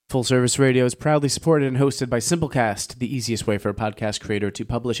Full Service Radio is proudly supported and hosted by Simplecast, the easiest way for a podcast creator to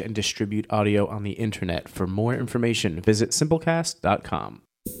publish and distribute audio on the internet. For more information, visit simplecast.com.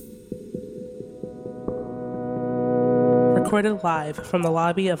 Recorded live from the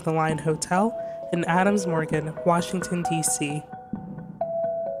lobby of the Line Hotel in Adams Morgan, Washington, D.C.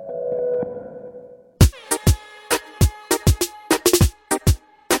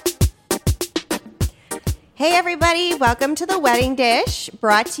 Hey everybody, welcome to The Wedding Dish,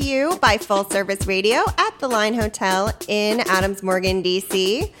 brought to you by Full Service Radio at the Line Hotel in Adams Morgan,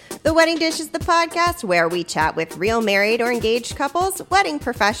 D.C. The Wedding Dish is the podcast where we chat with real married or engaged couples, wedding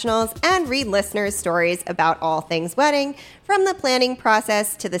professionals, and read listeners' stories about all things wedding, from the planning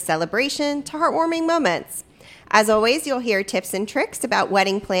process to the celebration to heartwarming moments. As always, you'll hear tips and tricks about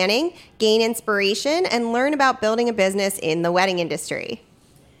wedding planning, gain inspiration, and learn about building a business in the wedding industry.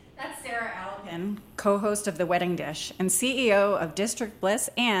 That's Sarah Alkin, co-host of The Wedding Dish and CEO of District Bliss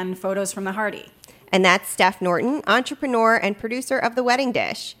and Photos from the Hardy. And that's Steph Norton, entrepreneur and producer of The Wedding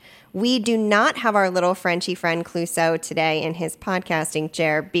Dish. We do not have our little Frenchy friend Clouseau today in his podcasting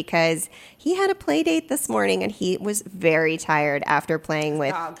chair because he had a play date this morning and he was very tired after playing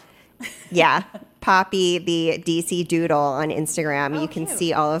with, Poppy, the DC Doodle on Instagram. You can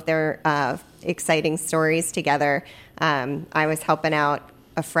see all of their exciting stories together. I was helping out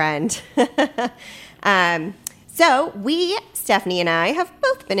a friend. So Stephanie and I, have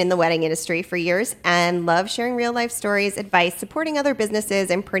both been in the wedding industry for years and love sharing real life stories, advice, supporting other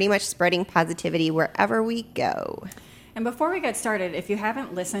businesses, and pretty much spreading positivity wherever we go. And before we get started, if you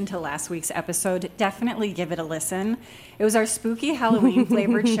haven't listened to last week's episode, definitely give it a listen. It was our spooky Halloween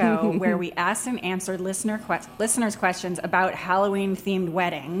flavored show where we asked and answered listeners' questions about Halloween themed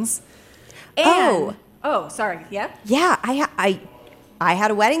weddings. And, sorry. Yeah? Yeah, I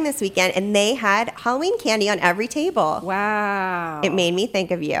had a wedding this weekend, and they had Halloween candy on every table. Wow. It made me think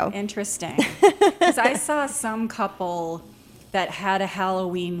of you. Interesting. Because I saw some couple that had a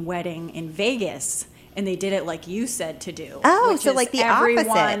Halloween wedding in Vegas, and they did it like you said to do. Oh, so like the opposite.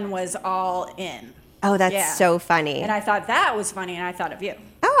 Everyone was all in. Oh, that's so funny. And I thought that was funny, and I thought of you.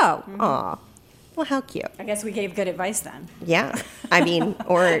 Oh, aw. Well, how cute. I guess we gave good advice then. Yeah. I mean,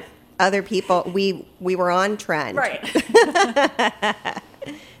 or... other people, we were on trend. Right.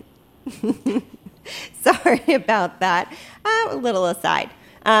 Sorry about that. A little aside.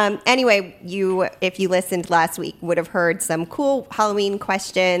 Anyway, if you listened last week, would have heard some cool Halloween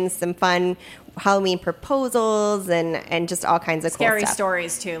questions, some fun Halloween proposals, and just all kinds of scary cool stuff.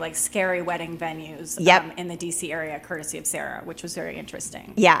 Stories too, like scary wedding venues in the DC area, courtesy of Sarah, which was very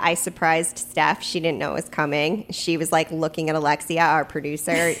interesting. Yeah, I surprised Steph. She didn't know it was coming. She was like looking at Alexia, our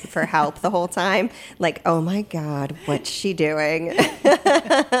producer, for help the whole time. Like, oh my God, what's she doing?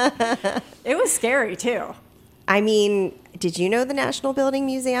 It was scary too. I mean, did you know the National Building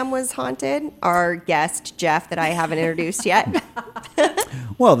Museum was haunted? Our guest, Geoff, that I haven't introduced yet.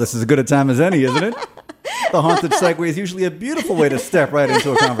 Well, this is as good a time as any, isn't it? The haunted segue is usually a beautiful way to step right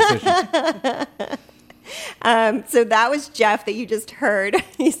into a conversation. So that was Geoff that you just heard.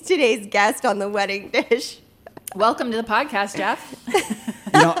 He's today's guest on The Wedding Dish. Welcome to the podcast, Geoff.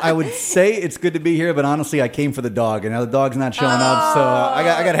 I would say it's good to be here, but honestly, I came for the dog, and now the dog's not showing up, so I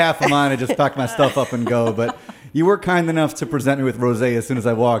got half of mine. I just packed my stuff up and go, but you were kind enough to present me with rosé as soon as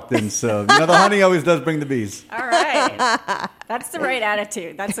I walked in, so the honey always does bring the bees. All right. That's the right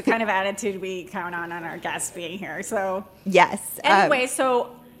attitude. That's the kind of attitude we count on our guests being here. So yes. Anyway,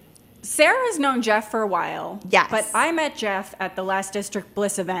 so Sarah's known Geoff for a while. Yes. But I met Geoff at the last District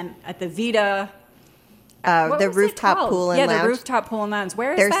Bliss event at the Vita. The rooftop pool and lounge. Yeah, the rooftop pool and lounge.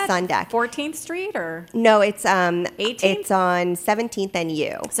 Where is There's that? Sun Deck. 14th Street or? No, it's 18th? It's on 17th and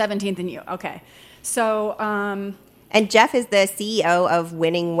U. 17th and U. Okay. So, and Geoff is the CEO of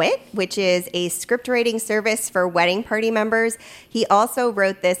Winning Wit, which is a script writing service for wedding party members. He also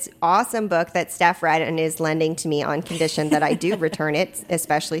wrote this awesome book that Steph read and is lending to me on condition that I do return it,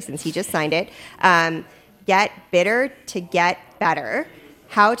 especially since he just signed it. Get Bitter to Get Better.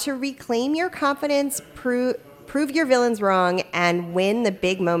 How to reclaim your confidence, prove your villains wrong, and win the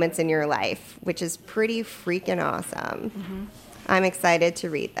big moments in your life, which is pretty freaking awesome. Mm-hmm. I'm excited to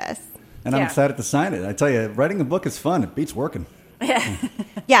read this. And I'm excited to sign it. I tell you, writing a book is fun. It beats working.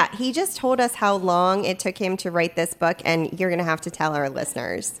 Yeah, he just told us how long it took him to write this book, and you're going to have to tell our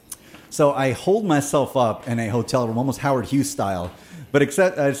listeners. So I holed myself up in a hotel room, almost Howard Hughes style. But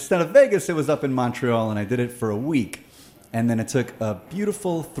instead of Vegas, it was up in Montreal, and I did it for a week. And then it took a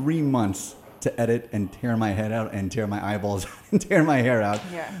beautiful 3 months to edit and tear my head out and tear my eyeballs out and tear my hair out.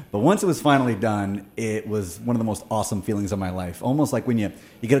 Yeah. But once it was finally done, it was one of the most awesome feelings of my life. Almost like when you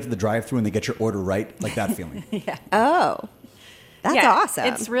get up to the drive-thru and they get your order right, like that feeling. Yeah. Oh. That's awesome.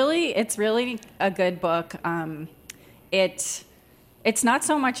 It's really a good book. It's not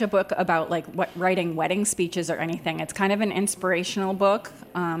so much a book about like writing wedding speeches or anything. It's kind of an inspirational book,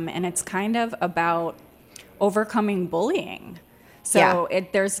 and it's kind of about overcoming bullying. So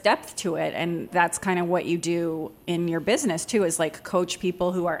there's depth to it, and that's kind of what you do in your business too, is like coach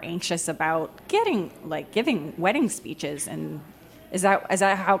people who are anxious about giving wedding speeches. And is that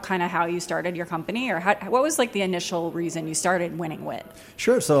how you started your company, or what was like the initial reason you started Winning Wit?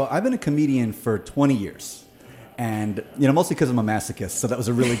 Sure. So I've been a comedian for 20 years, and mostly because I'm a masochist, so that was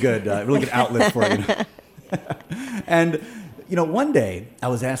a really good outlet for it. And one day I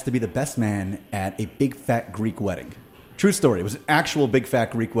was asked to be the best man at a big fat Greek wedding. True story. It was an actual big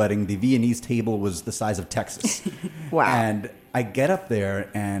fat Greek wedding. The Viennese table was the size of Texas. Wow. And I get up there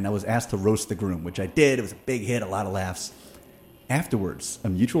and I was asked to roast the groom, which I did. It was a big hit, a lot of laughs. Afterwards, a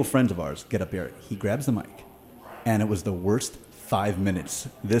mutual friend of ours get up here. He grabs the mic, and it was the worst 5 minutes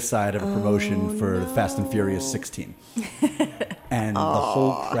this side of a promotion for Fast and Furious 16. And the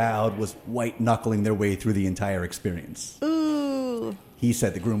whole crowd was white-knuckling their way through the entire experience. Ooh. He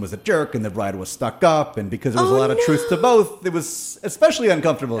said the groom was a jerk and the bride was stuck up, and because there was a lot of truth to both, it was especially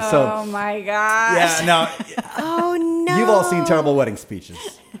uncomfortable. Oh my gosh. Yeah, no. Oh no. You've all seen terrible wedding speeches.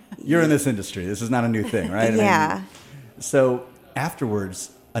 You're in this industry. This is not a new thing, right? Yeah. So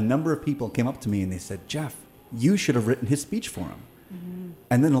afterwards, a number of people came up to me and they said, Geoff, you should have written his speech for him. Mm-hmm.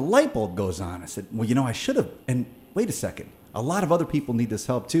 And then a light bulb goes on. I said, well, I should have. And wait a second. A lot of other people need this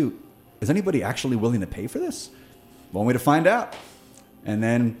help too. Is anybody actually willing to pay for this? Want me to find out? And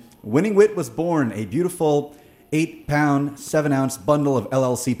then Winning Wit was born, a beautiful 8-pound, 7-ounce bundle of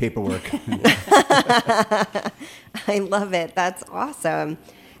LLC paperwork. I love it. That's awesome.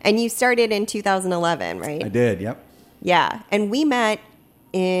 And you started in 2011, right? I did, yep. Yeah. And we met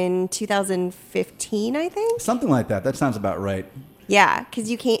in 2015, I think. Something like that. That sounds about right. Yeah, because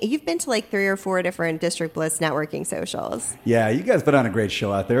you've been to like 3 or 4 different District Bliss networking socials. Yeah, you guys put on a great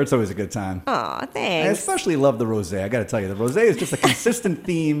show out there. It's always a good time. Aw, thanks. I especially love the rosé. I got to tell you, the rosé is just a consistent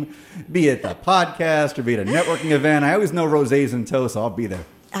theme, be it a podcast or be it a networking event. I always know rosés in tow, so I'll be there.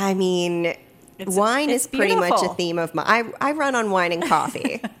 I mean, wine is pretty much a theme of my... I run on wine and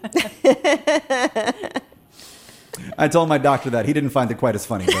coffee. I told my doctor that. He didn't find it quite as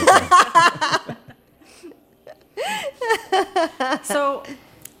funny. So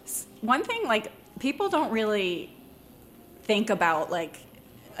one thing, like, people don't really think about, like,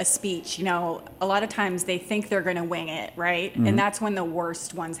 a speech. A lot of times they think they're going to wing it, right? Mm-hmm. And that's when the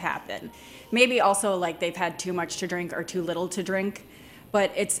worst ones happen. Maybe also, like, they've had too much to drink or too little to drink.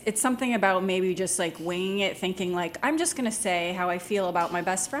 But it's something about maybe just, like, winging it, thinking, like, I'm just going to say how I feel about my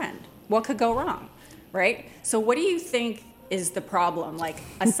best friend. What could go wrong, right? So what do you think is the problem? Like,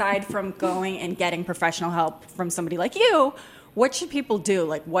 aside from going and getting professional help from somebody like you, what should people do?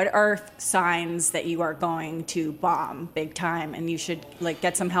 Like, what are signs that you are going to bomb big time and you should, like,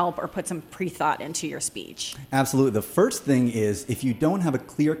 get some help or put some pre-thought into your speech? Absolutely. The first thing is, if you don't have a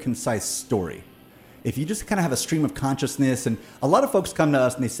clear, concise story, if you just kind of have a stream of consciousness, and a lot of folks come to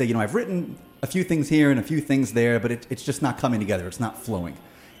us and they say, I've written a few things here and a few things there, but it's just not coming together. It's not flowing.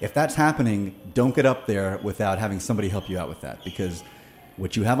 If that's happening, don't get up there without having somebody help you out with that, because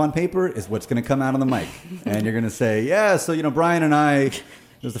what you have on paper is what's going to come out on the mic. And you're going to say, yeah, so, Brian and I, it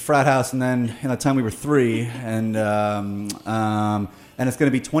was the frat house, and then the time we were 3, and it's going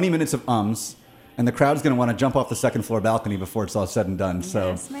to be 20 minutes of ums, and the crowd's going to want to jump off the second floor balcony before it's all said and done. So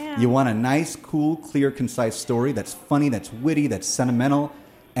yes, you want a nice, cool, clear, concise story that's funny, that's witty, that's sentimental,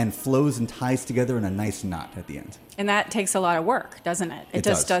 and flows and ties together in a nice knot at the end. And that takes a lot of work, doesn't it? It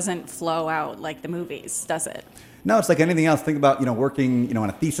just does. Doesn't flow out like the movies, does it? No, it's like anything else. Think about, working, on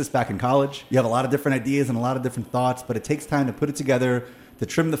a thesis back in college. You have a lot of different ideas and a lot of different thoughts, but it takes time to put it together, to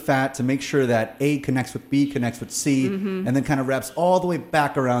trim the fat, to make sure that A connects with B, connects with C, and then kind of wraps all the way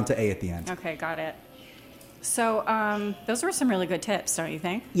back around to A at the end. Okay, got it. So those were some really good tips, don't you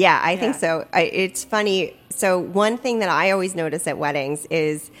think? Yeah, I think so. It's funny. So one thing that I always notice at weddings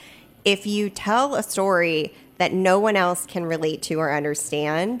is if you tell a story that no one else can relate to or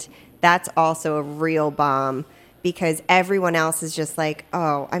understand, that's also a real bomb, because everyone else is just like,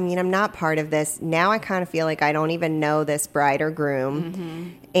 oh, I mean, I'm not part of this. Now I kind of feel like I don't even know this bride or groom. Mm-hmm.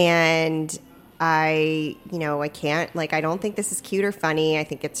 And I can't, like, I don't think this is cute or funny. I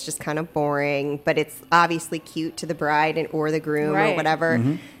think it's just kind of boring, but it's obviously cute to the bride or the groom or whatever.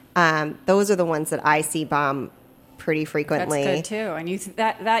 Mm-hmm. Those are the ones that I see bomb pretty frequently. That's good too. And you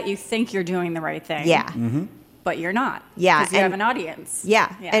you think you're doing the right thing. Yeah. Mm-hmm. But you're not. Yeah. Because you have an audience.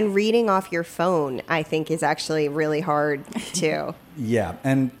 Yeah. And reading off your phone, I think, is actually really hard too. Yeah,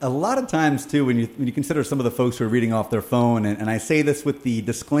 and a lot of times, too, when you consider some of the folks who are reading off their phone, and I say this with the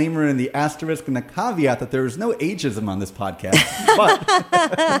disclaimer and the asterisk and the caveat that there is no ageism on this podcast,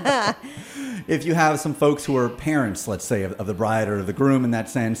 but if you have some folks who are parents, let's say, of the bride or the groom in that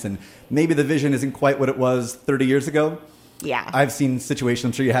sense, and maybe the vision isn't quite what it was 30 years ago. Yeah. I've seen situations,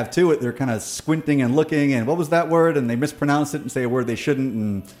 I'm sure you have too, they're kind of squinting and looking, and what was that word? And they mispronounce it and say a word they shouldn't,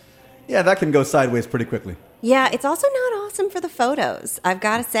 and yeah, that can go sideways pretty quickly. Yeah, it's also not awesome for the photos. I've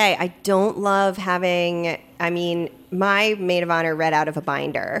got to say, I don't love having, my maid of honor read out of a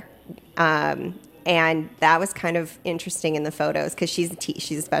binder. And that was kind of interesting in the photos because she's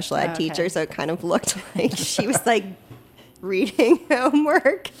a special ed teacher, so it kind of looked like she was like reading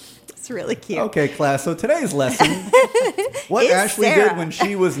homework. It's really cute. Okay, class. So today's lesson, what Ashley Sarah. did when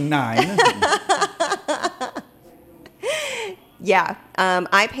she was 9. Yeah,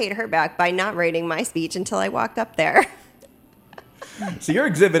 I paid her back by not writing my speech until I walked up there. So you're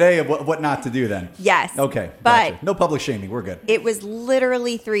Exhibit A of what not to do then? Yes. Okay, but gotcha. No public shaming. We're good. it was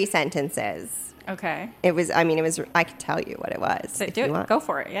literally 3 sentences. Okay. It was, I could tell you what it was. So if do you it. want. Go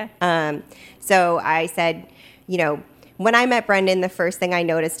for it. Yeah. So I said, when I met Brendan, the first thing I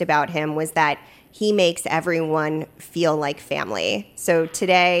noticed about him was that he makes everyone feel like family. So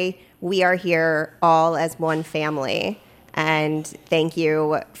today we are here all as one family. And thank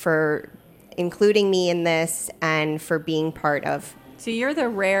you for including me in this and for being part of. So you're the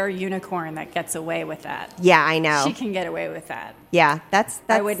rare unicorn that gets away with that. Yeah, I know. She can get away with that. Yeah, that's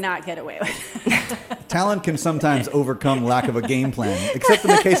I would not get away with it. Talent can sometimes overcome lack of a game plan, except in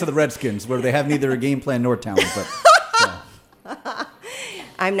the case of the Redskins, where they have neither a game plan nor talent. But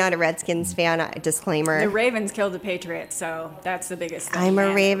I'm not a Redskins fan. Disclaimer. The Ravens killed the Patriots, so that's the biggest thing. I'm a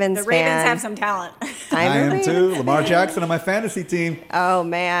man. Ravens The Ravens fan. have some talent. I I'm a am Raven- too. Lamar Jackson on my fantasy team. Oh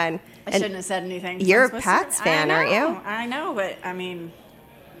man. I shouldn't have said anything. You're a I'm supposed to- Pats fan, I aren't know, you? I know, but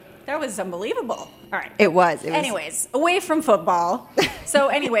that was unbelievable. All right. It was. Anyways, away from football. So,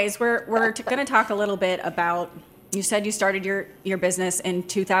 anyways, we're going to talk a little bit about. You said you started your business in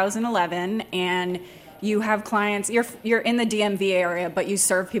 2011, and you have clients. You're in the DMV area, but you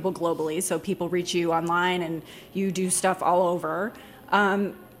serve people globally. So people reach you online, and you do stuff all over.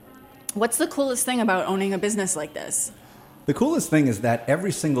 What's the coolest thing about owning a business like this? The coolest thing is that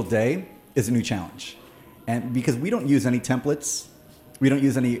every single day is a new challenge, and because we don't use any templates, we don't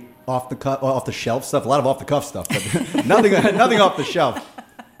use any off the shelf stuff. A lot of off the cuff stuff, but nothing off the shelf.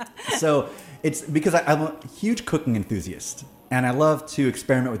 So it's because I'm a huge cooking enthusiast, and I love to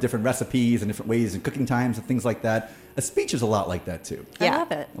experiment with different recipes and different ways and cooking times and things like that. A speech is a lot like that too. Yeah. I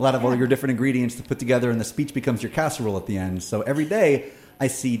love it. A lot of all your different ingredients to put together, and the speech becomes your casserole at the end. So every day I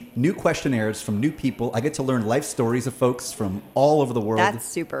see new questionnaires from new people. I get to learn life stories of folks from all over the world. That's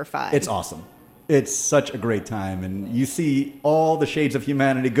super fun. It's awesome. It's such a great time, and you see all the shades of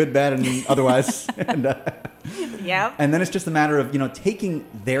humanity, good, bad, and otherwise. Yep. And then it's just a matter of taking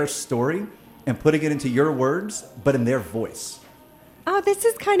their story and putting it into your words, but in their voice. Oh, this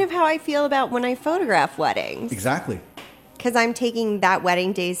is kind of how I feel about when I photograph weddings. Exactly. Because I'm taking that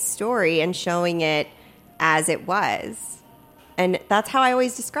wedding day's story and showing it as it was. And that's how I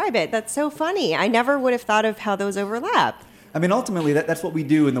always describe it. That's so funny. I never would have thought of how those overlap. I mean, ultimately, that's what we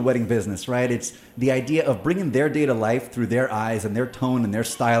do in the wedding business, right? It's the idea of bringing their day to life through their eyes and their tone and their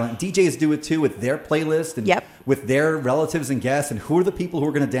style. And DJs do it, too, with their playlist and with their relatives and guests. And who are the people who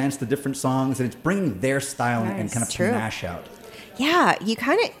are going to dance to different songs? And it's bringing their style and kind of panache out. Yeah, you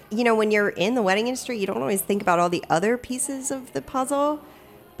kind of, when you're in the wedding industry, you don't always think about all the other pieces of the puzzle,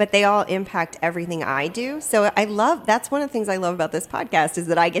 but they all impact everything I do. So that's one of the things I love about this podcast is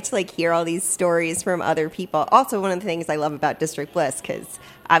that I get to hear all these stories from other people. Also, one of the things I love about District Bliss, because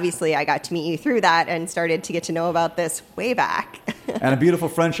obviously I got to meet you through that and started to get to know about this way back. And a beautiful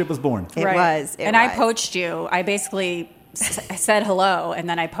friendship was born. It was. I poached you. I basically said hello, and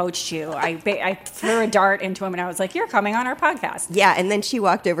then I poached you. I threw a dart into him, and I was like, "You're coming on our podcast." Yeah, and then she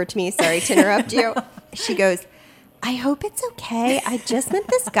walked over to me. Sorry to interrupt you. She goes, "I hope it's okay. I just met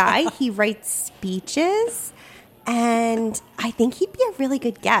this guy. He writes speeches, and I think he'd be a really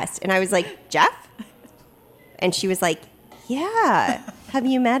good guest." And I was like, "Geoff?" And she was like, "Yeah. Have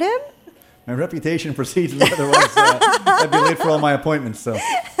you met him?" My reputation precedes me. Otherwise, I'd be late for all my appointments. So,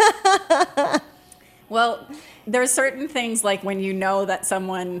 well, there's certain things like when you know that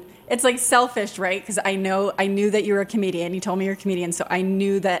someone, it's like selfish, right? Because I knew that you were a comedian. You told me you're a comedian, so I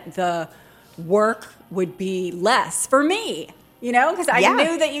knew that the work would be less for me, because I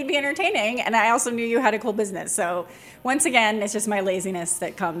knew that you'd be entertaining, and I also knew you had a cool business. So once again, it's just my laziness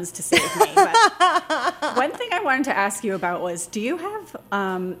that comes to save me. But one thing I wanted to ask you about was, do you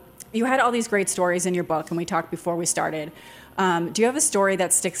have, you had all these great stories in your book, and we talked before we started. Do you have a story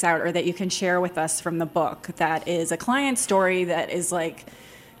that sticks out or that you can share with us from the book that is a client story that is like,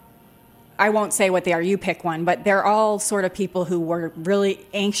 I won't say what they are, you pick one, but they're all sort of people who were really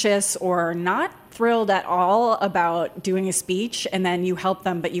anxious or not thrilled at all about doing a speech, and then you help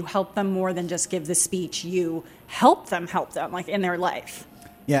them, but you help them more than just give the speech. You help them like in their life.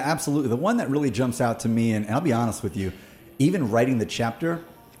 Yeah, absolutely. The one that really jumps out to me, and I'll be honest with you, even writing the chapter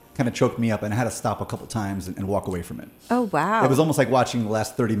kind of choked me up, and I had to stop a couple times and walk away from it. Oh, wow. It was almost like watching the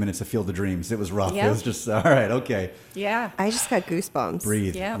last 30 minutes of Field of Dreams. It was rough. Yep. It was just, all right, okay. Yeah. I just got goosebumps.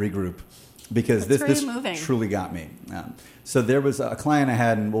 Breathe, Yep. regroup. Because That's this very moving. truly got me. So there was a client I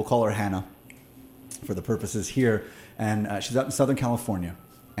had, and we'll call her Hannah for the purposes here, and she's out in Southern California,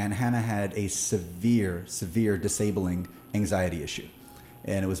 and Hannah had a severe disabling anxiety issue.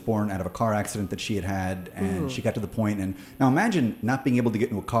 And it was born out of a car accident that she had, and she got to the point. And now imagine not being able to get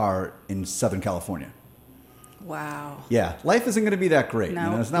into a car in Southern California. Wow. Yeah, life isn't going to be that great.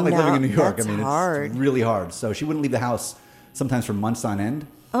 No. It's not like No, living in New York. that's I mean, hard. it's really hard. So she wouldn't leave the house sometimes for months on end.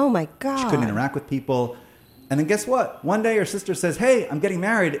 Oh, my God. She couldn't interact with people. And then guess what? One day her sister says, hey, I'm getting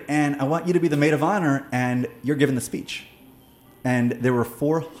married, and I want you to be the maid of honor, and you're giving the speech. And there were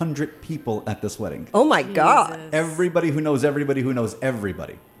 400 people at this wedding. Oh, my God. Everybody who knows everybody who knows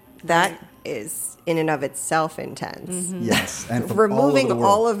everybody. That is, in and of itself, intense. Yes. And from Removing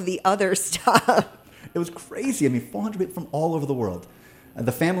all over the world. the other stuff. It was crazy. I mean, 400 people from all over the world.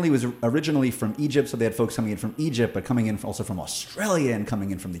 The family was originally from Egypt, so they had folks coming in from Egypt, but coming in also from Australia and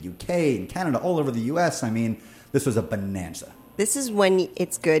coming in from the UK and Canada, all over the US. I mean, this was a bonanza. This is when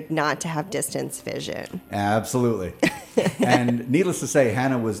it's good not to have distance vision. Absolutely. And needless to say,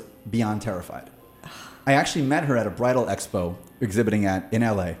 Hannah was beyond terrified. I actually met her at a bridal expo exhibiting in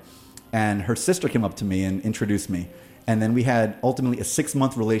LA, and her sister came up to me and introduced me. And then we had ultimately a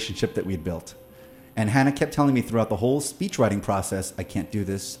 6-month relationship that we'd built. And Hannah kept telling me throughout the whole speechwriting process, I can't do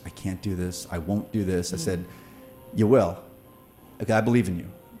this, I can't do this, I won't do this. I said, you will. Okay, I believe in you.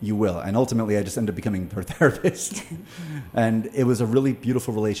 You will. And ultimately, I just ended up becoming her therapist. And it was a really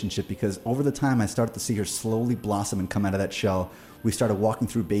beautiful relationship because over the time, I started to see her slowly blossom and come out of that shell. We started walking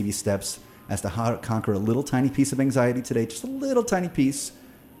through baby steps as to how to conquer a little tiny piece of anxiety today, just a little tiny piece,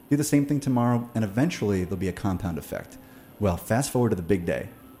 do the same thing tomorrow, and eventually there'll be a compound effect. Well, fast forward to the big day.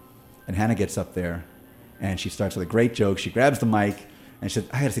 And Hannah gets up there, and she starts with a great joke. She grabs the mic, and she said,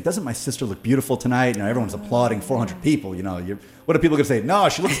 I got to say, doesn't my sister look beautiful tonight? You know, everyone's applauding, 400 people. You know, what are people going to say? No,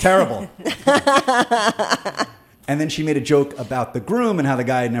 she looks terrible. And then she made a joke about the groom and how the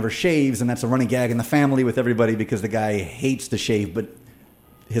guy never shaves, and that's a running gag in the family with everybody because the guy hates to shave, but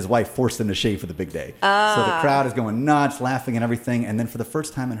his wife forced him to shave for the big day. So the crowd is going nuts, laughing and everything. And then for the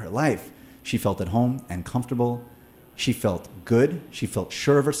first time in her life, she felt at home and comfortable. She felt good. She felt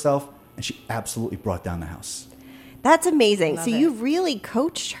sure of herself. And she absolutely brought down the house. That's amazing. Love So it. you really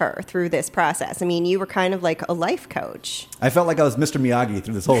coached her through this process. I mean, you were kind of like a life coach. I felt like I was Mr. Miyagi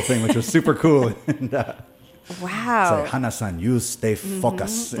through this whole thing, which was super cool. And Wow. say, Hana-san, you stay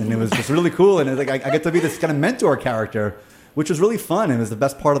focused. And it was just really cool. And it was like I get to be this kind of mentor character, which was really fun. It was the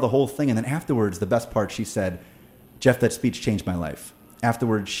best part of the whole thing. And then afterwards, the best part, she said, Geoff, that speech changed my life.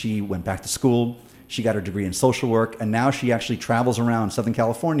 Afterwards, she went back to school. She got her degree in social work. And now she actually travels around Southern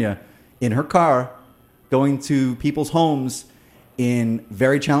California in her car, going to people's homes in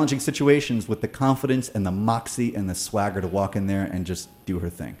very challenging situations with the confidence and the moxie and the swagger to walk in there and just do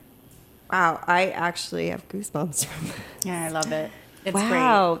her thing. Wow. I actually have goosebumps from that. Yeah, I love it. It's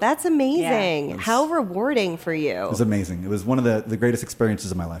Wow. That's amazing. Yeah. How rewarding for you. It was amazing. It was one of the greatest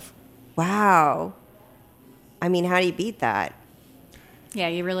experiences of my life. Wow. I mean, how do you beat that? Yeah,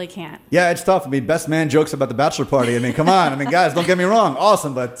 you really can't. Yeah, it's tough. I mean, best man jokes about the bachelor party. I mean, come on. I mean, guys, don't get me wrong.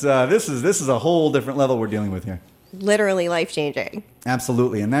 Awesome. But this is a whole different level we're dealing with here. Literally life-changing.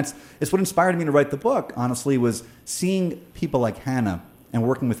 Absolutely. And it's what inspired me to write the book, honestly, was seeing people like Hannah and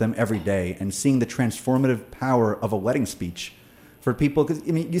working with them every day and seeing the transformative power of a wedding speech for people. Because,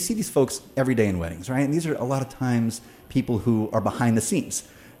 I mean, you see these folks every day in weddings, right? And these are a lot of times people who are behind the scenes.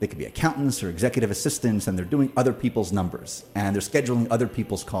 They could be accountants or executive assistants, and they're doing other people's numbers, and they're scheduling other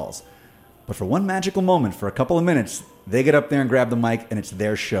people's calls. But for one magical moment, for a couple of minutes, they get up there and grab the mic, and it's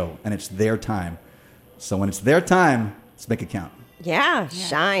their show, and it's their time. So when it's their time, let's make it count. Yeah.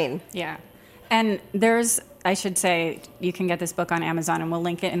 Shine. Yeah. And I should say, you can get this book on Amazon, and we'll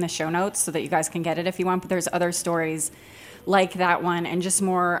link it in the show notes so that you guys can get it if you want. But there's other stories like that one, and just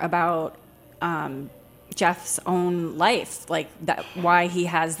more about Geoff's own life, like that, why he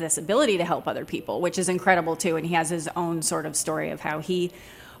has this ability to help other people, which is incredible too. And he has his own sort of story of how he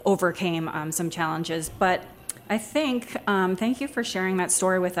overcame some challenges. But I think, thank you for sharing that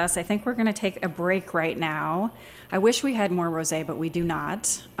story with us. I think we're going to take a break right now. I wish we had more rosé, but we do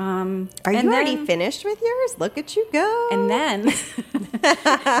not. Are you already finished with yours? Look at you go. And then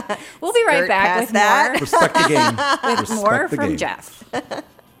we'll be right back with more. Respect the game. With Respect more the from game. Geoff.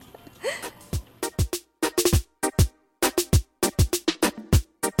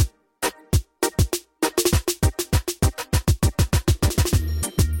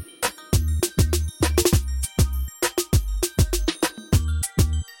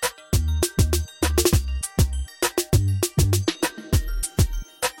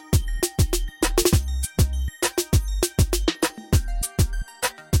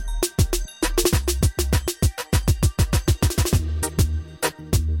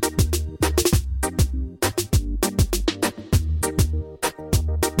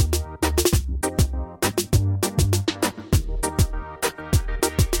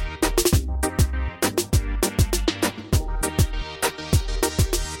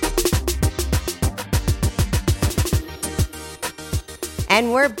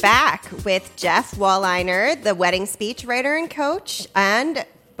 And we're back with Geoff Woliner, the wedding speechwriter and coach and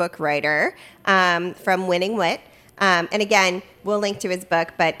book writer from Winning Wit. And again, we'll link to his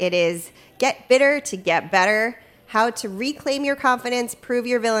book, but it is Get Bitter to Get Better, How to Reclaim Your Confidence, Prove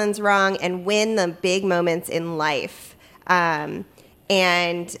Your Villains Wrong, and Win the Big Moments in Life. So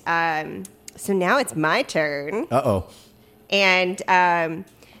now it's my turn. Uh-oh. And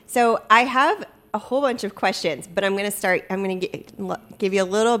so I have a whole bunch of questions, but I'm going to give you a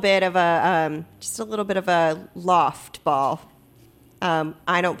little bit of just a little bit of a loft ball.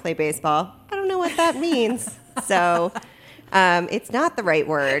 I don't play baseball. I don't know what that means. So it's not the right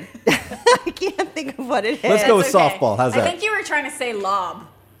word. I can't think of what it is. Let's go with It's okay. softball. How's that? I think you were trying to say lob.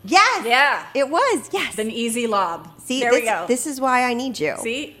 Yes. Yeah. It was. Yes. It's an easy lob. See, there we go. This is why I need you.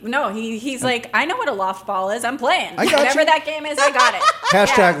 See? No, he's like, I know what a loft ball is. I'm playing. I got Whatever you. that game is, I got it.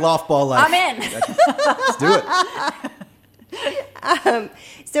 Hashtag loftball life. I'm in. Let's do it.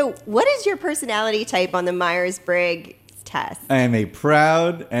 So what is your personality type on the Myers-Briggs test? I am a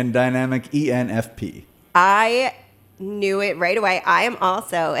proud and dynamic ENFP. I knew it right away. I am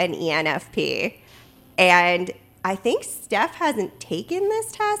also an ENFP. And I think Steph hasn't taken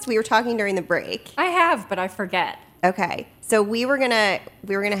this test. We were talking during the break. I have, but I forget. Okay. So we were gonna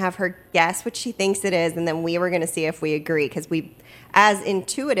have her guess what she thinks it is, and then we were gonna see if we agree, because we, as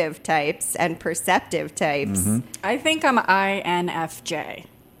intuitive types and perceptive types. I think I'm INFJ.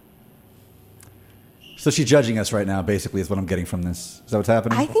 So she's judging us right now, basically, is what I'm getting from this. Is that what's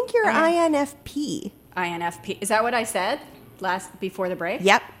happening? I think you're INFP. INFP. Is that what I said before the break?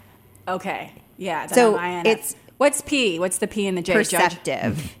 Yep. Okay. Yeah. Then So I'm INF. it's What's P? What's the P in the J?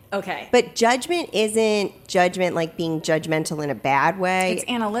 perceptive. Okay. But judgment isn't judgment like being judgmental in a bad way. It's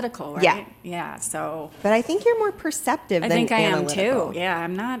analytical, right? Yeah. Yeah. So But I think you're more perceptive I than think I am analytical. too. Yeah.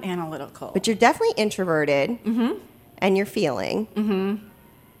 I'm not analytical. But you're definitely introverted. And you're feeling.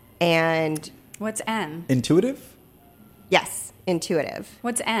 And What's N? Intuitive yes, intuitive.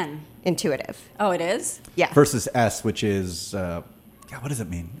 What's N? Intuitive. Oh, it is? Yeah. versus S, which is, what does it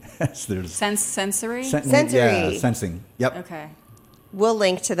mean? There's Sensory? Sensory. Yeah, sensing. Yep. Okay. We'll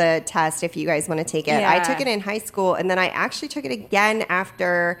link to the test if you guys want to take it. I Yeah. took it in high school, and then I actually took it again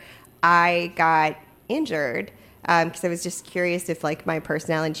after I got injured, because I was just curious if like my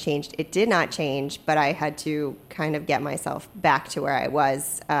personality changed. It did not change, but I had to kind of get myself back to where I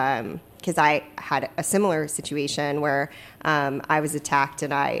was, because I had a similar situation where I was attacked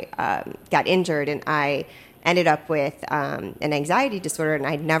and I got injured, and I ended up with an anxiety disorder, and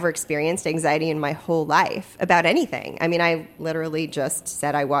I'd never experienced anxiety in my whole life about anything. I mean, I literally just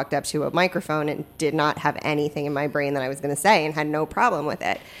said I walked up to a microphone and did not have anything in my brain that I was going to say and had no problem with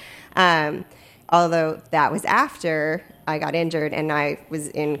it. Although that was after I got injured, and I was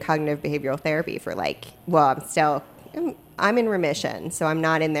in cognitive behavioral therapy for I'm in remission, so I'm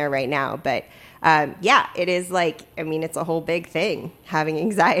not in there right now. But it is it's a whole big thing, having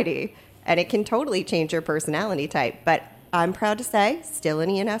anxiety. And it can totally change your personality type. But I'm proud to say, still an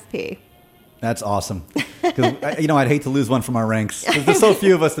ENFP. That's awesome. 'Cause, I'd hate to lose one from our ranks. 'Cause there's so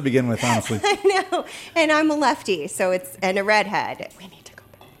few of us to begin with, honestly. I know. And I'm a lefty, and a redhead. We need to go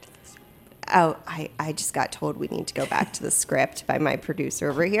back to the script. Oh, I just got told we need to go back to the script by my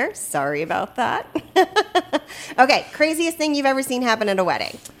producer over here. Sorry about that. Okay, craziest thing you've ever seen happen at a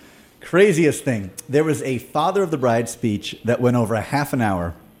wedding. Craziest thing. There was a father of the bride speech that went over a half an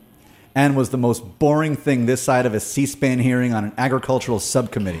hour and was the most boring thing this side of a C-SPAN hearing on an agricultural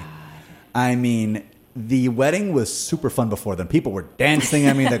subcommittee. I mean, the wedding was super fun before then. People were dancing.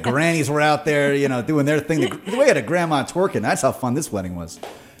 I mean, the grannies were out there, doing their thing. We had a grandma twerking. That's how fun this wedding was.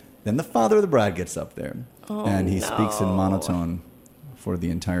 Then the father of the bride gets up there, and he speaks in monotone for the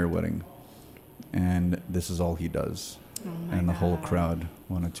entire wedding. And this is all he does. And the whole crowd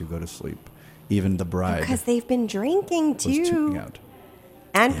wanted to go to sleep. Even the bride. Because they've been drinking, too. Was tuning out.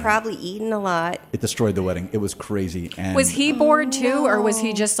 And probably eating a lot. It destroyed the wedding. It was crazy. And was he bored too, or was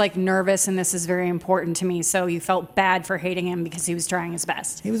he just like nervous and this is very important to me, so you felt bad for hating him because he was trying his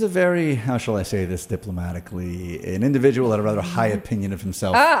best? He was a very, how shall I say this diplomatically, an individual that had a rather high opinion of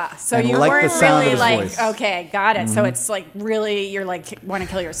himself. So you liked weren't the sound really of his like, voice. okay, got it. So it's like really, you're like, want to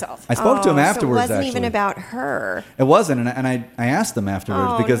kill yourself. I spoke to him afterwards, So it wasn't even actually. about her. It wasn't, and I asked him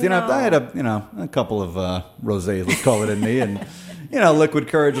afterwards because, I had a couple of rosés, let's call it, in me, and, liquid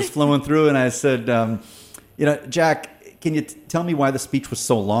courage was flowing through, and I said, Jack, can you tell me why the speech was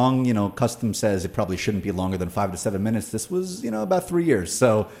so long? Custom says it probably shouldn't be longer than 5 to 7 minutes. This was, about 3 years.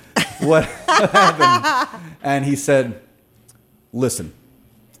 So what happened? And he said, listen,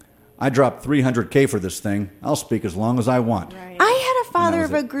 I dropped $300K for this thing. I'll speak as long as I want. Right. I had a father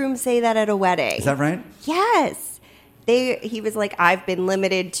was of a it. groom say that at a wedding. Is that right? Yes. He was like, I've been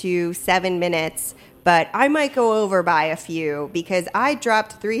limited to 7 minutes, but I might go over by a few because I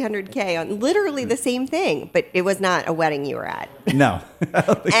dropped $300K on literally the same thing, but it was not a wedding you were at. No.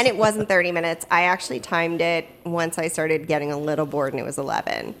 And it wasn't 30 minutes. I actually timed it once I started getting a little bored, and it was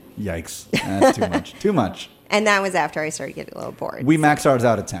 11. Yikes. That's too much. Too much. And that was after I started getting a little bored. We max ours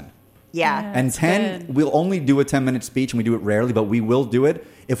out at 10. Yeah. And 10, we'll only do a 10-minute speech, and we do it rarely, but we will do it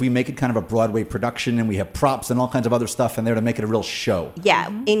if we make it kind of a Broadway production and we have props and all kinds of other stuff in there to make it a real show. Yeah.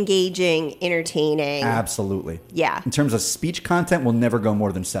 Engaging, entertaining. Absolutely. Yeah. In terms of speech content, we'll never go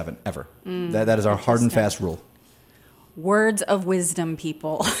more than 7, ever. That is our hard and fast rule. Words of wisdom,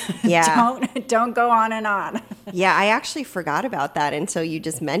 people. Yeah. don't go on and on. Yeah, I actually forgot about that until you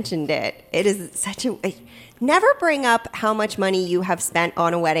just mentioned it. It is such a... Never bring up how much money you have spent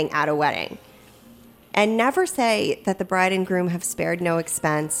on a wedding at a wedding. And never say that the bride and groom have spared no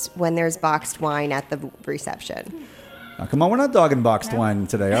expense when there's boxed wine at the reception. Now, come on, we're not dogging boxed wine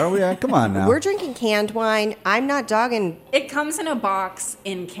today, are we? Come on now. We're drinking canned wine. I'm not dogging... It comes in a box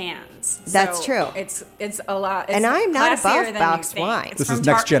in cans. That's So true. It's a lot. It's And I'm not classier above than you boxed think. wine. It's This from is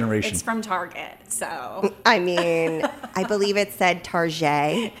next generation. It's from Target, so. I mean, I believe it said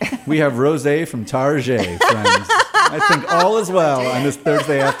Target. We have rosé from Target, friends. I think all is well on this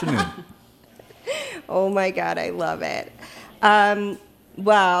Thursday afternoon. Oh my God, I love it.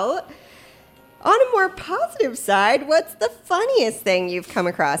 Well, on a more positive side, what's the funniest thing you've come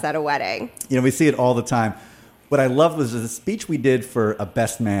across at a wedding? We see it all the time. What I loved was the speech we did for a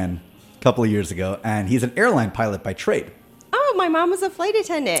best man a couple of years ago, and he's an airline pilot by trade. Oh, my mom was a flight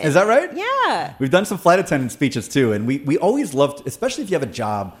attendant. Is that right? Yeah. We've done some flight attendant speeches too, and we always loved, especially if you have a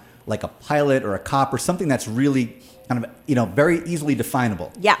job like a pilot or a cop or something that's really kind of, very easily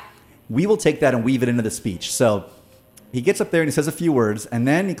definable. Yeah. We will take that and weave it into the speech. So he gets up there and he says a few words, and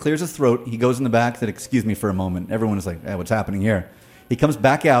then he clears his throat. He goes in the back and said, excuse me for a moment. Everyone is like, what's happening here? He comes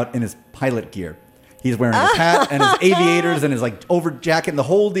back out in his pilot gear. He's wearing his hat and his aviators and his over jacket and the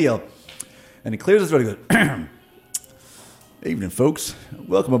whole deal. And he clears his throat. He goes, evening, folks.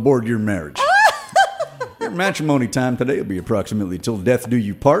 Welcome aboard your marriage. Your matrimony time today will be approximately till death do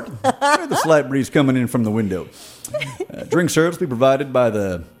you part. With a slight breeze coming in from the window. Drink service will be provided by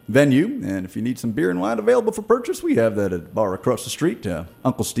the venue, and if you need some beer and wine available for purchase, we have that at a bar across the street.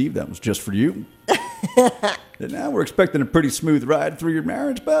 Uncle Steve, that was just for you. And now we're expecting a pretty smooth ride through your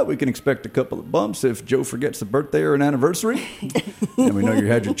marriage, but we can expect a couple of bumps if Joe forgets a birthday or an anniversary. And we know you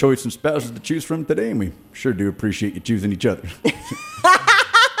had your choice in spouses to choose from today, and we sure do appreciate you choosing each other.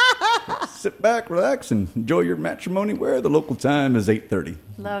 Sit back, relax, and enjoy your matrimony where the local time is 8:30.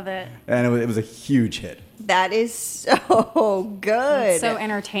 Love it. And it was a huge hit. That is so good. It's so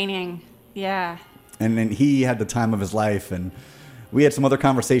entertaining. Yeah. And then he had the time of his life, and we had some other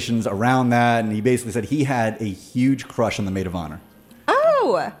conversations around that, and he basically said he had a huge crush on the maid of honor.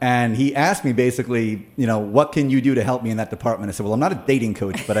 Oh. And he asked me basically, what can you do to help me in that department? I said, well, I'm not a dating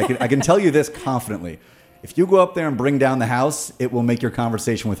coach, but I can tell you this confidently. If you go up there and bring down the house, it will make your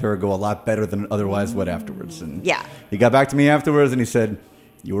conversation with her go a lot better than it otherwise would afterwards. And yeah. He got back to me afterwards and he said,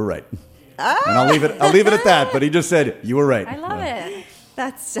 you were right. And I'll leave it at that. But he just said, you were right. I love it.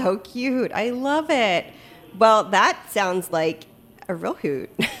 That's so cute. I love it. Well, that sounds like a real hoot,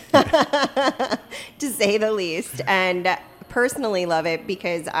 to say the least. And personally love it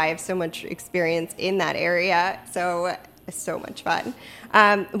because I have so much experience in that area. So much fun.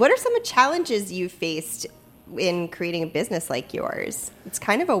 What are some of the challenges you faced in creating a business like yours? It's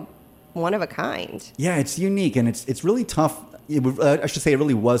kind of a one of a kind. Yeah, it's unique, and it's really tough. I should say it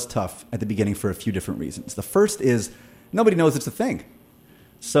really was tough at the beginning for a few different reasons. The first is nobody knows it's a thing.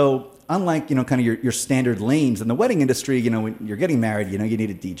 So unlike, kind of your standard lanes in the wedding industry, when you're getting married, you need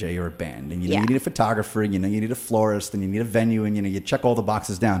a DJ or a band, and you need a photographer, you need a florist, and you need a venue, and you check all the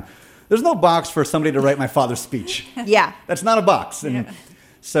boxes down. There's no box for somebody to write my father's speech. Yeah. That's not a box. And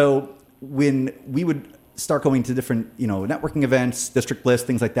so when we would start going to different, networking events, District Bliss,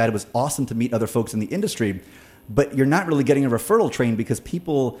 things like that, it was awesome to meet other folks in the industry, but you're not really getting a referral train because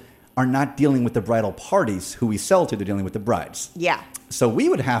people are not dealing with the bridal parties who we sell to, they're dealing with the brides. Yeah. So we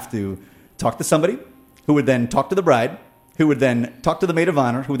would have to talk to somebody who would then talk to the bride, who would then talk to the maid of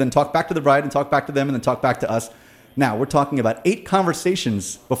honor, who would then talk back to the bride and talk back to them and then talk back to us. Now, we're talking about 8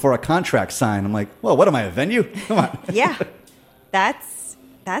 conversations before a contract sign. I'm like, well, what am I, a venue? Come on. Yeah. That's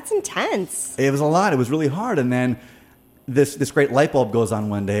intense. It was a lot. It was really hard. And then this great light bulb goes on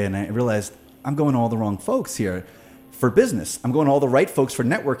one day, and I realized I'm going to all the wrong folks here for business. I'm going to all the right folks for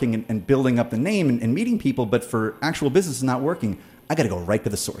networking and building up the name and meeting people, but for actual business is not working. I got to go right to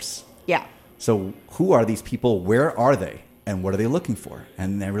the source. Yeah. So who are these people? Where are they? And what are they looking for?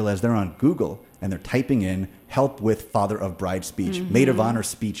 And I realized they're on Google, and they're typing in help with father of bride speech, maid of honor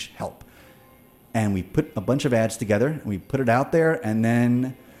speech help. And we put a bunch of ads together, and we put it out there, and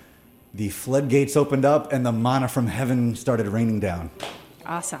then the floodgates opened up, and the manna from heaven started raining down.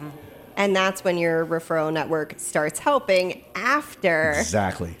 Awesome. And that's when your referral network starts helping after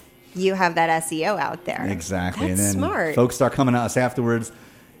Exactly. you have that SEO out there. Exactly. That's and then smart. folks start coming to us afterwards.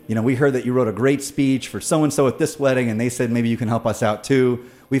 We heard that you wrote a great speech for so-and-so at this wedding, and they said maybe you can help us out too.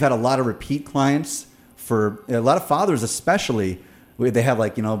 We've had a lot of repeat clients for a lot of fathers especially. They have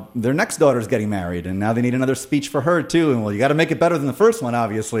their next daughter's getting married, and now they need another speech for her too. And well, you got to make it better than the first one,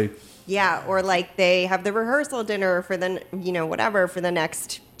 obviously. Yeah, or they have the rehearsal dinner for the, whatever, for the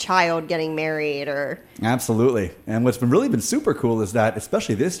next child getting married or... Absolutely. And what's really been super cool is that,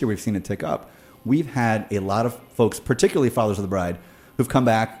 especially this year, we've seen it tick up. We've had a lot of folks, particularly fathers of the bride, who've come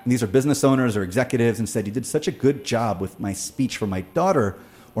back. And these are business owners or executives and said, you did such a good job with my speech for my daughter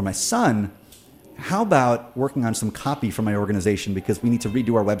or my son. How about working on some copy for my organization because we need to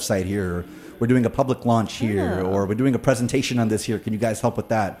redo our website here, or we're doing a public launch here, or we're doing a presentation on this here. Can you guys help with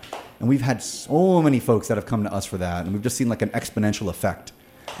that? And we've had so many folks that have come to us for that, and we've just seen an exponential effect,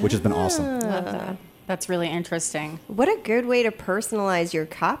 which has been awesome. Love that. That's really interesting. What a good way to personalize your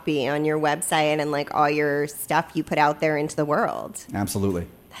copy on your website and all your stuff you put out there into the world. Absolutely.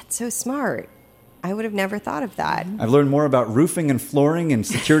 That's so smart. I would have never thought of that. I've learned more about roofing and flooring and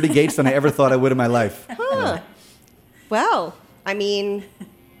security gates than I ever thought I would in my life. Huh. Well,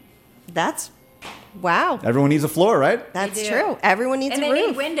 that's... Wow. Everyone needs a floor, right? That's true. Everyone needs a roof. And they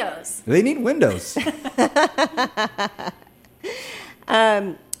need windows. They need windows.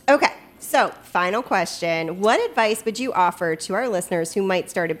 Okay. So, final question. What advice would you offer to our listeners who might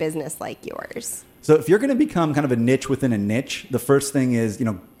start a business like yours? So if you're going to become kind of a niche within a niche, the first thing is,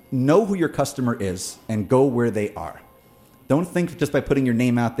 know who your customer is and go where they are. Don't think just by putting your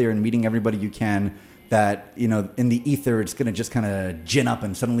name out there and meeting everybody you can that, in the ether, it's going to just kind of gin up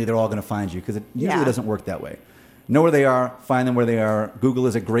and suddenly they're all going to find you, because it usually doesn't work that way. Know where they are, find them where they are. Google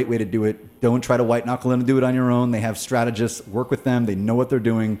is a great way to do it. Don't try to white knuckle and do it on your own. They have strategists. Work with them. They know what they're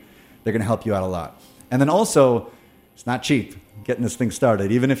doing. They're going to help you out a lot. And then also, it's not cheap getting this thing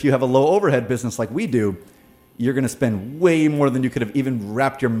started. Even if you have a low overhead business like we do, you're going to spend way more than you could have even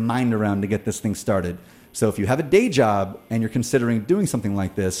wrapped your mind around to get this thing started. So if you have a day job and you're considering doing something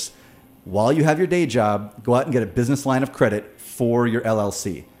like this, while you have your day job, go out and get a business line of credit for your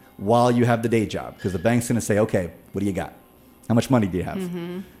LLC while you have the day job, because the bank's going to say, okay, what do you got? How much money do you have?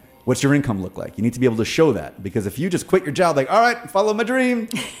 Mm-hmm. What's your income look like? You need to be able to show that, because if you just quit your job, all right, follow my dream.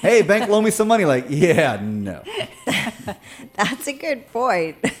 Hey, bank, loan me some money. Yeah, no. That's a good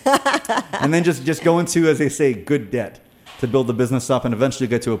point. And then just go into, as they say, good debt to build the business up, and eventually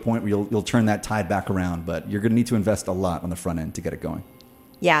get to a point where you'll turn that tide back around. But you're going to need to invest a lot on the front end to get it going.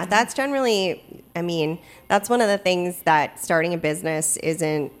 Yeah, that's generally, that's one of the things that starting a business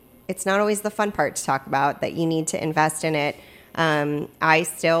it's not always the fun part to talk about, that you need to invest in it. I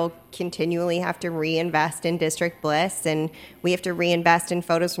still continually have to reinvest in District Bliss, and we have to reinvest in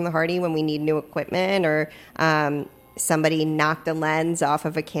Photos from the Hardy when we need new equipment, or somebody knocked a lens off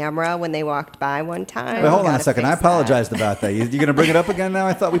of a camera when they walked by one time. Wait, hold on a second. I apologized about that. You going to bring it up again now?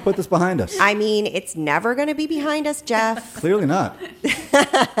 I thought we put this behind us. It's never going to be behind us, Geoff. Clearly not.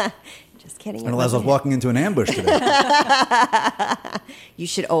 Just kidding. Unless I was walking into an ambush today. You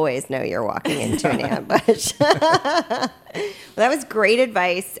should always know you're walking into an ambush. Well, that was great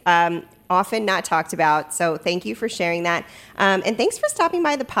advice. often not talked about. So thank you for sharing that. And thanks for stopping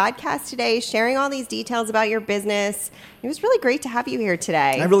by the podcast today, sharing all these details about your business. It was really great to have you here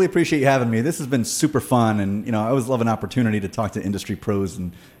today. I really appreciate you having me. This has been super fun. And, I always love an opportunity to talk to industry pros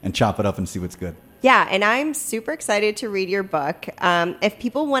and chop it up and see what's good. Yeah, and I'm super excited to read your book. If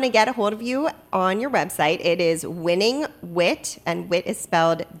people want to get a hold of you on your website, it is Winning Wit, and wit is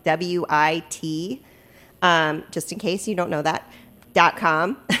spelled W-I-T, just in case you don't know that,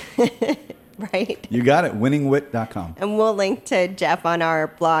 .com, right? You got it, winningwit.com. And we'll link to Geoff on our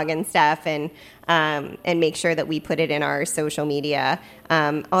blog and stuff, and make sure that we put it in our social media.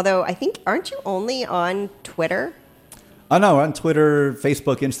 Although I think, aren't you only on Twitter? Oh, no, we're on Twitter,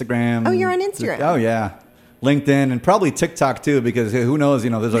 Facebook, Instagram. Oh, you're on Instagram. Oh, yeah. LinkedIn and probably TikTok, too, because who knows,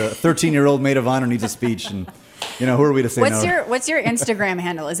 there's a 13-year-old maid of honor needs a speech, and, who are we to say no? What's your Instagram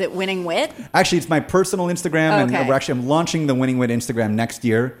handle? Is it Winning Wit? Actually, it's my personal Instagram, Okay. and I'm launching the Winning Wit Instagram next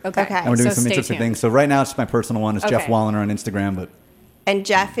year. Okay. Okay. And we're doing So some stay interesting tuned. things. So right now, it's my personal one. It's Okay. Geoff Woliner on Instagram, but And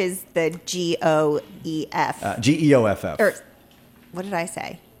Geoff is the G-O-E-F. G-E-O-F-F. Or what did I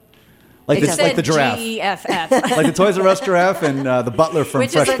say? Like It the, said like the giraffe. G-E-F-F. Like the Toys R Us giraffe and the butler from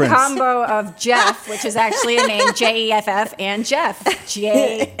Which Fresh is a Prince. combo of Jeff, which is actually a name, J-E-F-F, and Jeff. I If we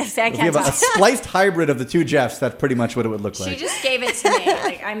can't have a talk. spliced hybrid of the two Jeffs, that's pretty much what it would look She like. just gave it to me.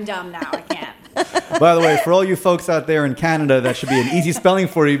 Like, I'm dumb now. I can't. By the way, for all you folks out there in Canada, that should be an easy spelling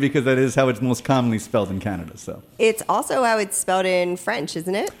for you because that is how it's most commonly spelled in Canada. So It's also how it's spelled in French,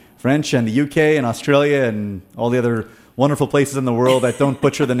 isn't it? French and the UK and Australia and all the other wonderful places in the world that don't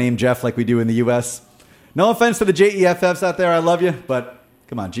butcher the name Jeff like we do in the US. No offense to the JEFFs out there, I love you, but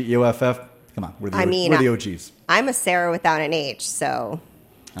come on, GEOFF, come on, we're the OGs. I'm a Sarah without an H, so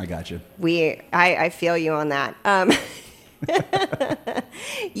I got you. I feel you on that.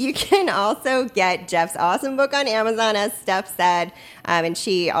 You can also get Geoff's awesome book on Amazon, as Steph said, and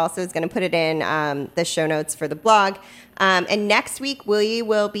she also is going to put it in the show notes for the blog. And next week, we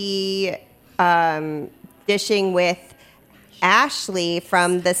will be dishing with Ashley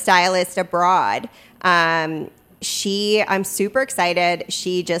from The Stylist Abroad. I'm super excited.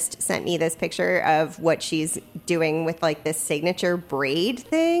 She just sent me this picture of what she's doing with like this signature braid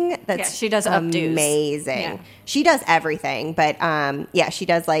thing. That's she does updos. Amazing. Yeah. She does everything, but she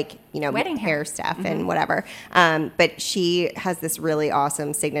does like, Wedding hair stuff and whatever. But she has this really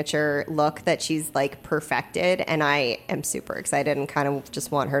awesome signature look that she's like perfected, and I am super excited and kind of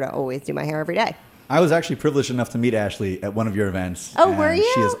just want her to always do my hair every day. I was actually privileged enough to meet Ashley at one of your events. Oh, were you?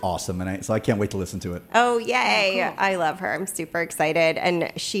 She is awesome, and so I can't wait to listen to it. Oh, yay. Oh, cool. I love her. I'm super excited. And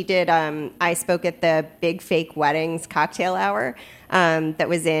she did, I spoke at the Big Fake Weddings cocktail hour that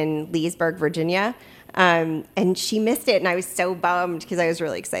was in Leesburg, Virginia. And she missed it, and I was so bummed because I was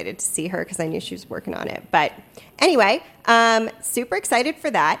really excited to see her because I knew she was working on it. But anyway, super excited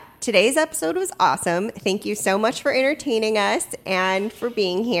for that. Today's episode was awesome. Thank you so much for entertaining us and for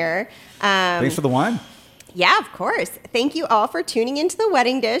being here. Thanks for the wine. Yeah, of course. Thank you all for tuning into The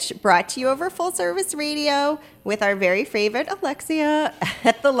Wedding Dish, brought to you over Full Service Radio with our very favorite Alexia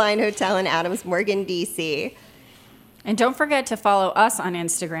at the Line Hotel in Adams Morgan, D.C. And don't forget to follow us on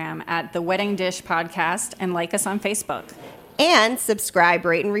Instagram at The Wedding Dish Podcast and like us on Facebook. And subscribe,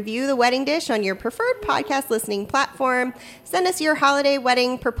 rate, and review The Wedding Dish on your preferred podcast listening platform. Send us your holiday,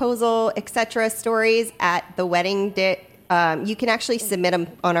 wedding, proposal, etc. stories at The Wedding Dish. You can actually submit them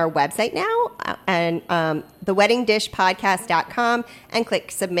on our website now, and theweddingdishpodcast.com, and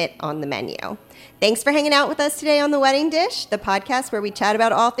click submit on the menu. Thanks for hanging out with us today on The Wedding Dish, the podcast where we chat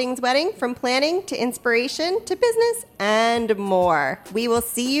about all things wedding, from planning to inspiration to business and more. We will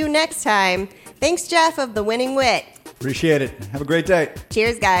see you next time. Thanks, Geoff of The Winning Wit. Appreciate it. Have a great day.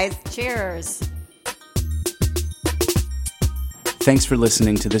 Cheers, guys. Cheers. Thanks for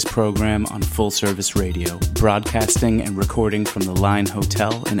listening to this program on Full Service Radio, broadcasting and recording from the Line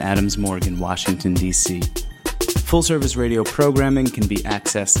Hotel in Adams Morgan, Washington, D.C. Full Service Radio programming can be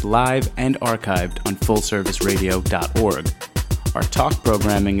accessed live and archived on fullserviceradio.org. Our talk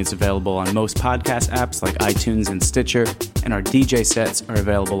programming is available on most podcast apps like iTunes and Stitcher, and our DJ sets are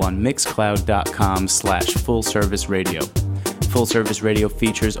available on mixcloud.com/fullserviceradio. Full Service Radio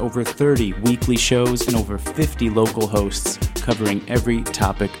features over 30 weekly shows and over 50 local hosts covering every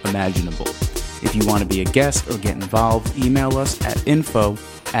topic imaginable. If you want to be a guest or get involved, email us at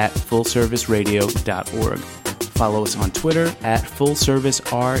info@fullserviceradio.org. Follow us on Twitter at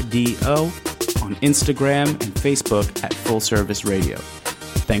FullServiceRDO, on Instagram and Facebook at Full Service Radio.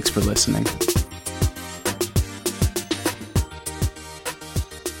 Thanks for listening.